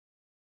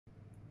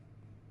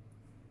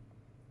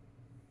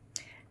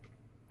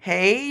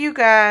Hey you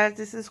guys,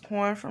 this is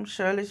Corn from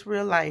Shirley's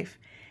Real Life.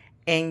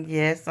 And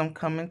yes, I'm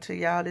coming to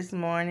y'all this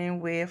morning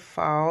with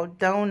fall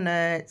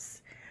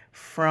donuts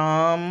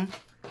from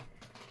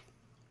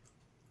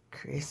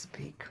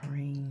Krispy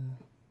Kreme.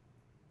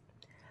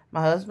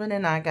 My husband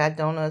and I got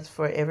donuts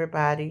for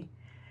everybody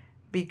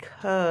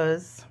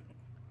because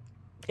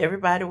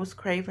everybody was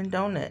craving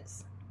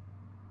donuts.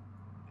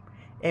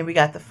 And we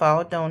got the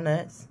fall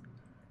donuts.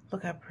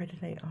 Look how pretty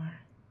they are.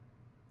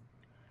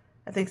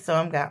 I think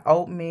some got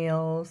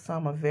oatmeal,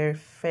 some are very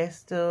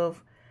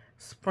festive,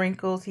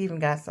 sprinkles. He even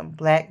got some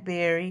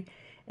blackberry.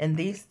 And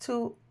these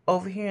two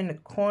over here in the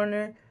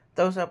corner,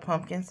 those are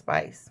pumpkin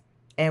spice.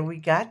 And we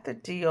got the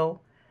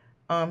deal.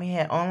 He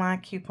had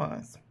online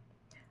coupons.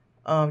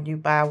 You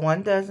buy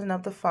 1 dozen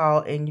of the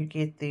fall and you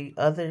get the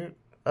other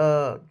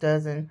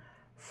dozen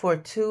for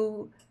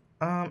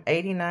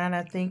 $2.89,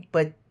 I think.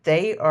 But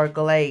they are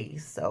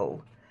glazed,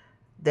 so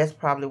that's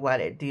probably why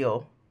that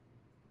deal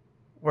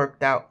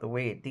worked out the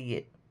way it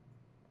did.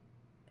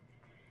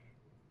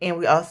 And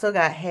we also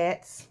got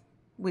hats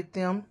with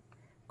them,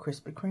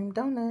 Krispy Kreme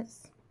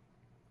donuts.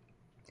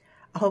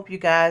 I hope you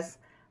guys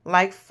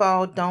like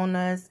fall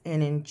donuts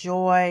and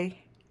enjoy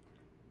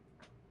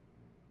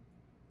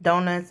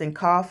donuts and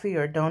coffee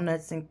or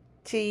donuts and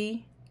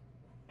tea.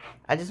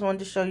 I just wanted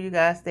to show you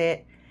guys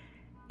that.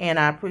 And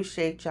I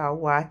appreciate y'all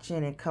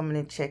watching and coming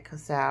and check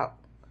us out.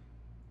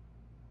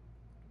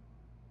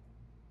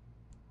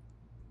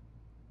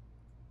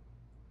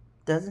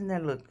 Doesn't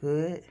that look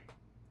good?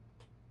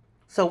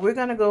 So we're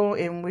going to go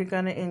and we're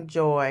going to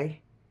enjoy.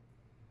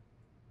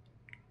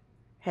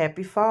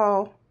 Happy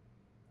fall.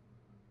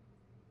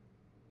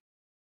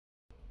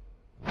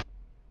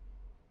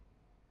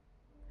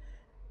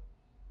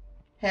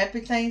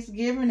 Happy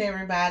Thanksgiving,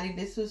 everybody.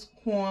 This is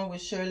Corn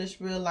with Shirley's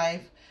Real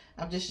Life.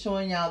 I'm just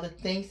showing y'all the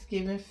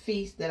Thanksgiving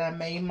feast that I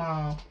made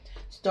Mom.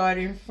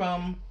 Starting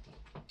from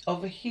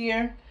over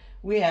here,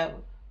 we have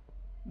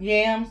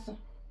yams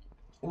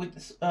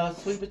with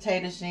sweet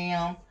potato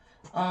jam,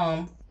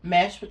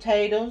 mashed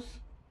potatoes,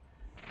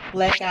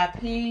 black eyed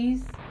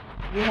peas.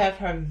 We have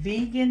her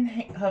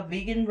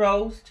vegan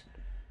roast,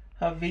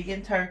 her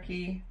vegan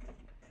turkey,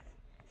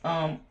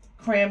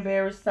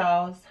 cranberry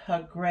sauce,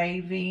 her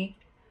gravy,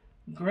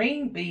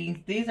 green beans.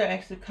 These are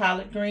actually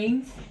collard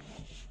greens.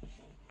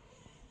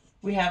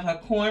 We have her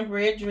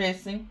cornbread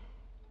dressing.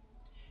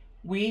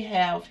 We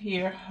have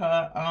here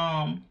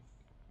her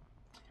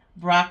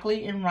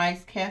broccoli and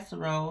rice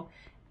casserole,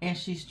 and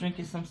she's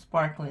drinking some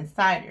sparkling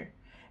cider.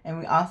 And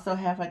we also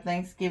have her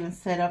Thanksgiving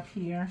set up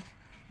here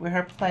with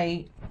her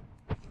plate.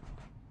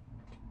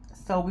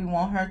 So we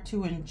want her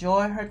to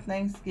enjoy her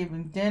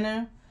Thanksgiving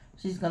dinner.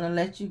 She's going to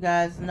let you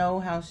guys know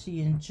how she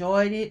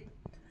enjoyed it.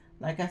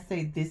 Like I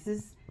say, this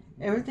is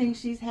everything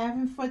she's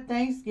having for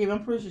Thanksgiving.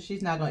 I'm pretty sure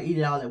she's not going to eat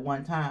it all at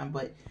one time,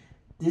 but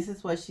this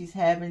is what she's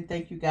having.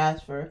 Thank you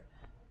guys for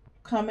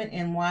coming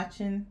and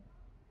watching.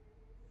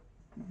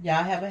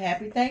 Y'all have a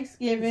happy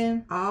Thanksgiving.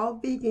 It's all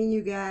vegan,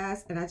 you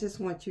guys, and I just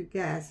want you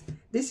guys,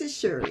 this is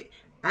Shirley.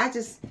 I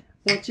just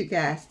want you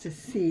guys to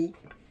see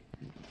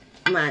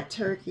my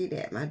turkey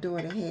that my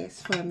daughter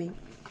has for me.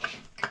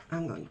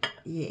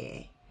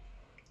 Yeah.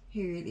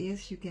 Here it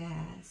is, you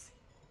guys.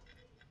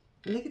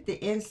 Look at the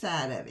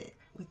inside of it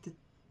with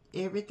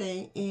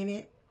everything in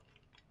it.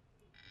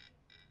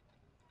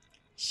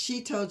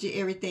 She told you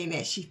everything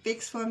that she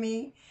fixed for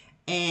me.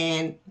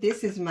 And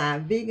this is my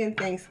vegan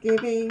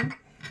Thanksgiving.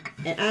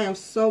 And I am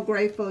so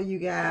grateful, you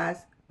guys.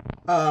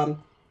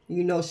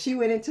 You know, she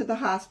went into the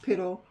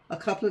hospital a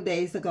couple of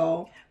days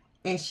ago.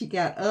 And she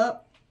got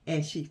up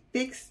and she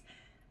fixed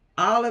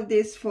all of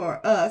this for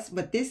us.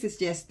 But this is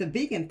just the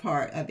vegan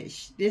part of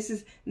it. This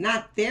is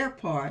not their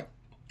part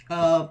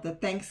of the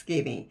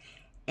Thanksgiving.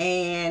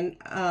 And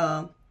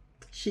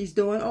she's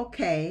doing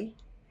okay.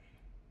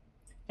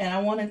 And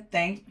I want to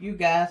thank you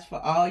guys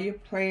for all your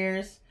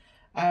prayers.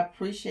 I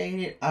appreciate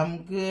it.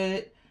 I'm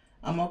good.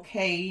 I'm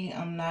okay.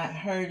 I'm not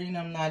hurting.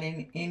 I'm not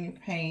in any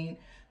pain.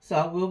 So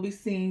I will be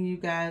seeing you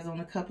guys on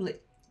a couple of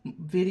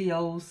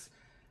videos,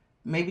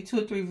 maybe 2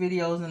 or 3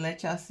 videos, and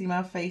let y'all see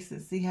my face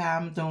and see how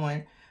I'm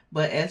doing.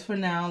 But as for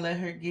now, let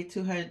her get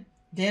to her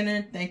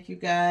dinner. Thank you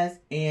guys,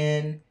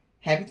 and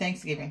happy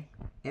Thanksgiving.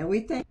 And we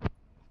thank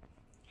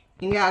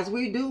you guys.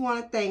 We do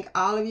want to thank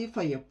all of you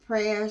for your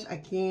prayers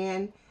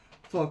again,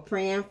 for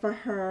praying for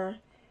her.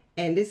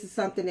 And this is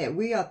something that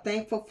we are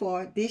thankful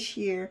for this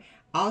year.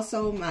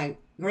 Also, my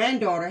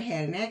granddaughter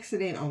had an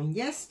accident on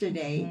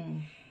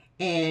yesterday,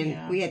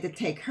 and we had to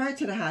take her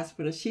to the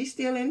hospital. She's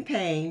still in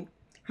pain.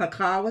 Her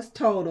car was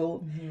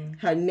totaled.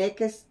 Her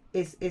neck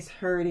is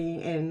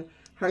hurting, and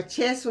her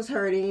chest was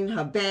hurting,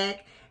 her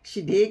back.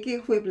 She did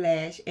get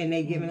whiplash, and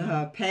they giving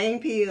her pain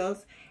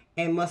pills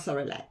and muscle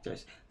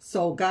relaxers.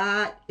 So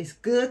God is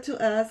good to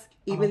us,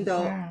 even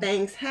though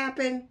things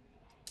happen.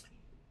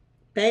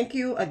 Thank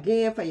you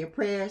again for your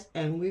prayers,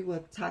 and we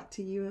will talk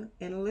to you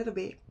in a little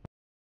bit.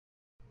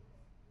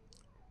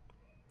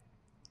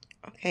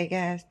 Okay,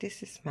 guys,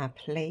 this is my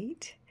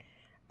plate.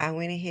 I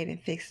went ahead and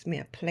fixed me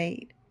a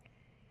plate,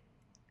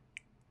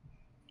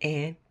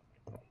 and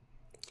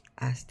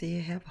I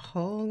still have a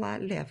whole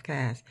lot left,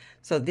 guys.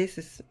 So this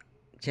is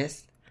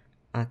just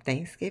a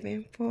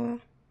Thanksgiving for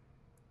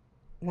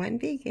one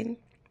vegan.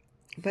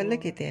 But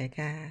look at that,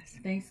 guys.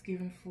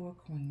 Thanksgiving for a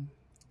queen.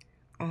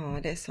 Oh,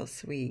 that's so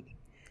sweet.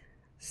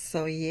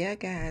 So yeah,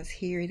 guys,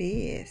 here it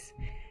is.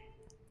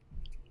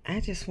 I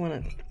just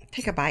want to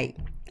take a bite.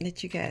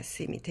 Let you guys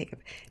see me take a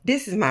bite.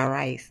 This is my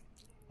rice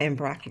and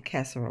broccoli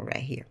casserole right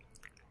here.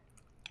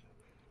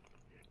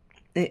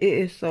 It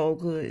is so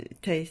good.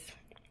 It tastes.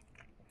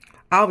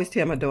 I always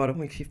tell my daughter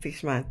when she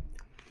fixes my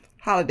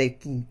holiday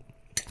food.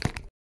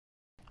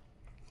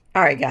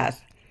 All right,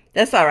 guys.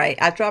 That's all right.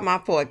 I dropped my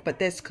fork, but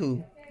that's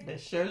cool. That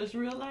sure is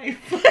real life.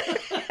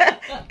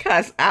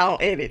 Because I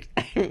don't edit.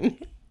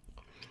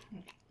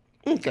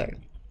 Okay.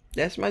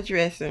 That's my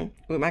dressing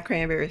with my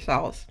cranberry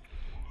sauce.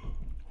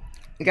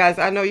 Guys,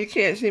 I know you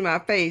can't see my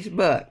face,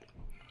 but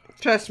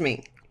trust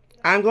me,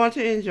 I'm going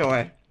to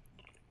enjoy.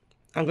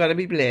 I'm going to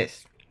be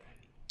blessed.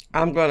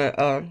 I'm going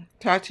to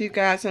talk to you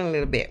guys in a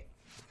little bit.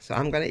 So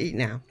I'm going to eat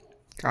now.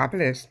 God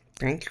bless.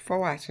 Thank you for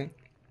watching.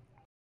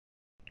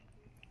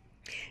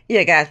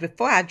 Yeah, guys,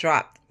 before I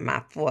dropped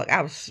my fork,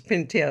 I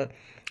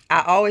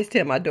always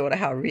tell my daughter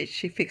how rich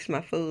she fixes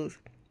my foods.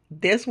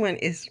 This one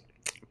is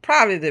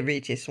probably the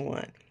richest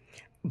one.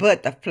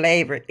 But the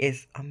flavor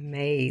is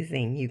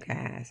amazing, you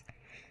guys.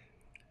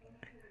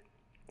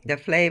 The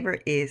flavor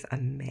is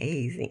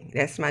amazing.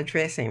 That's my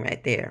dressing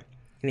right there.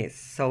 And it's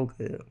so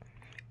good.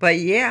 But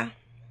yeah,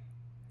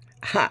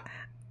 I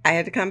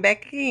had to come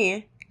back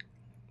again.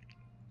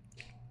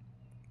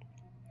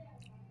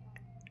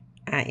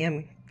 I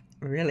am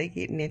really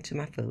getting into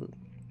my food.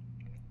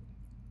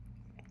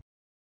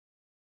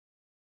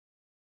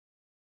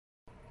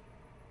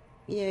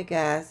 Yeah,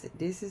 guys,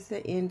 this is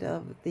the end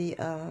of the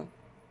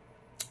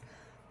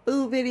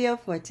food video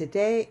for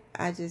today.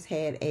 I just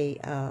had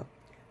a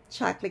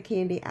chocolate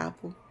candy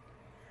apple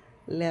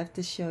left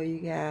to show you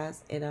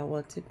guys, and I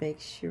want to make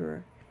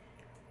sure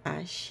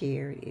I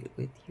shared it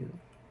with you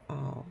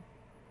all.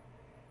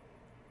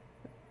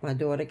 My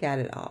daughter got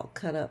it all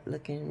cut up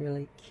looking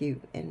really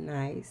cute and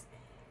nice,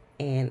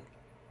 and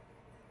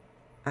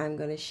I'm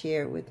going to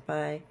share it with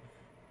my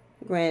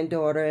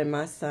granddaughter and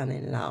my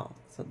son-in-law.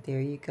 So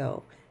there you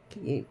go.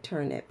 Can you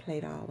turn that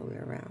plate all the way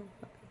around,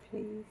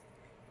 please?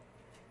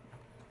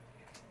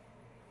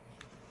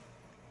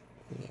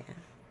 Yeah.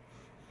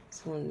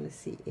 Just wanted to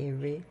see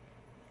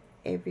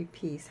every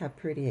piece, how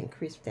pretty and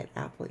crisp that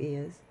apple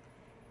is,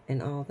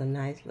 and all the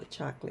nice little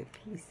chocolate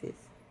pieces.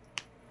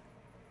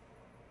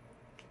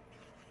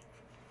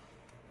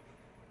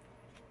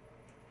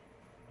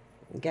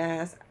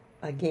 Guys,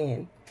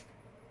 again,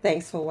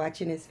 thanks for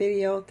watching this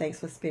video. Thanks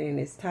for spending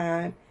this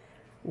time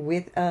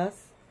with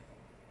us.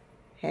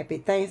 Happy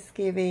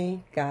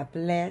Thanksgiving. God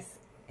bless.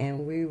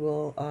 And we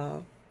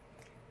will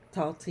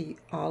talk to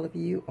all of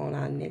you on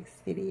our next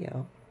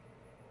video.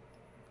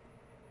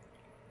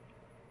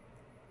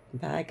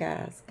 Bye,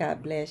 guys.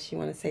 God bless. You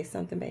want to say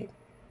something, babe?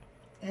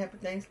 Happy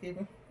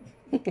Thanksgiving.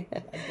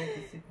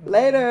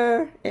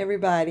 Later,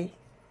 everybody.